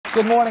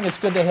Good morning. It's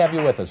good to have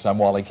you with us. I'm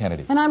Wally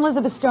Kennedy. And I'm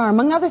Elizabeth Starr.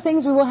 Among other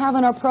things we will have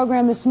on our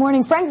program this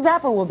morning, Frank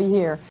Zappa will be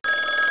here.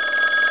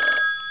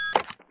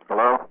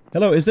 Hello?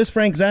 Hello, is this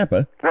Frank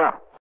Zappa? Yeah.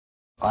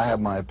 I have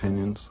my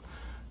opinions,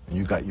 and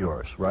you got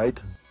yours, right?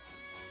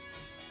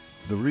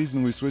 The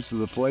reason we switched to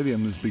the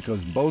Palladium is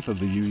because both of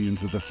the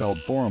unions at the Felt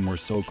Forum were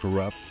so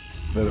corrupt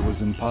that it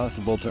was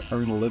impossible to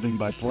earn a living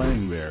by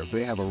playing there.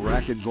 They have a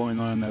racket going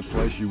on in that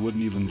place you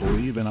wouldn't even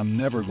believe, and I'm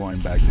never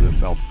going back to the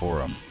Felt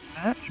Forum.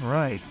 That's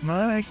right.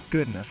 My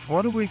goodness,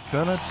 what are we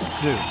gonna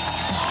do?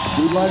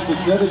 We'd like to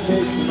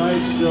dedicate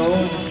tonight's show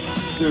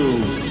to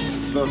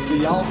the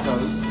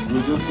Fialkas,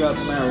 who just got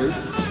married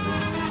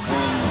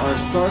and are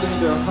starting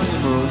their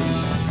honeymoon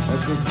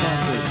at this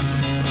concert.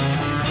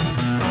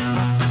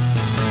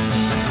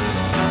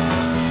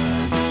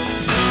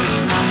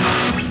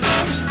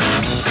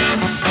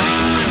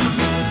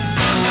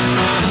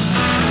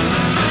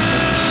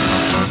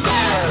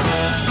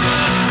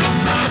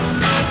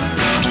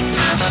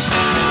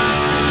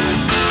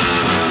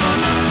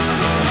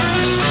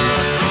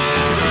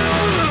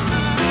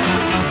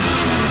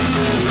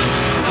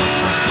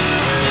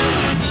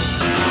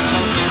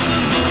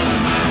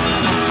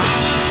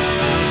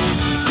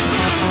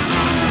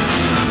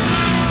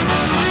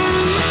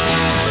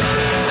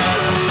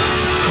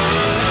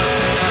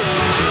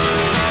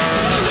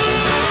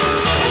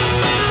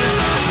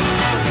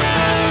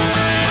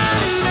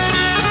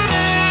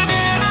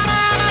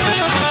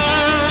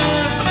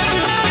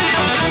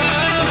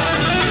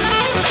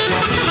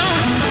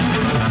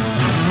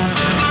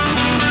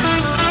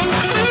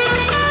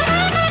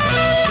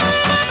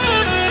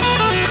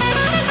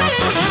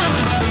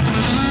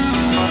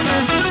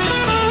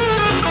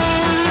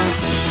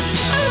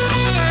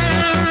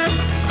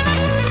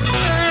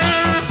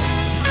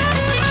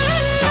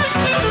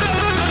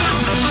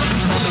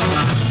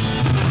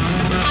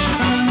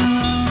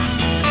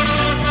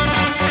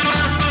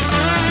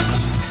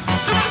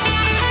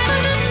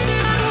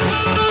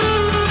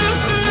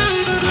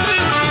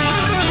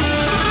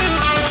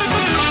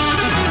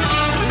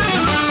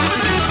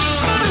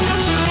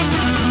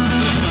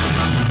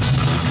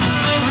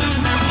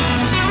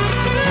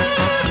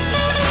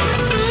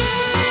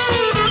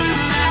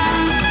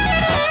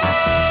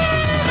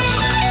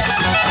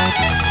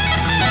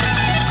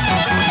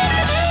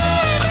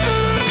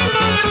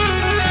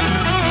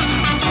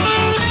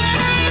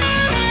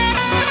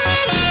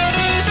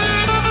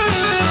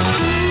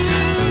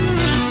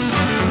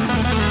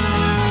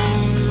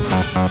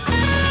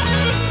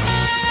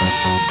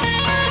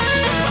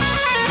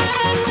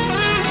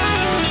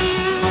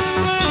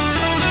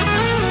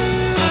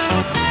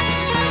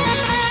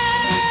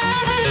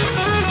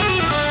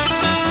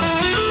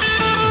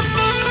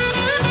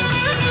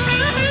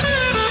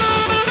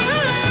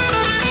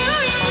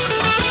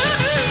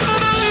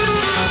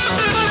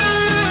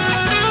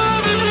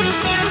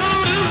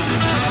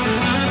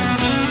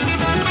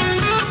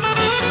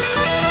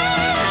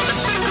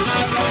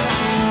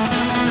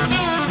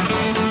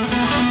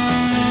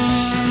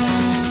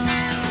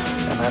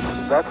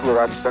 That's what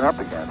I've been up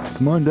against.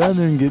 Come on down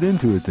there and get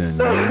into it then.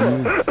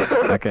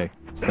 Okay,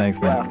 thanks,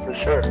 man. Yeah, for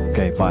sure.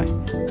 Okay,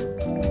 bye.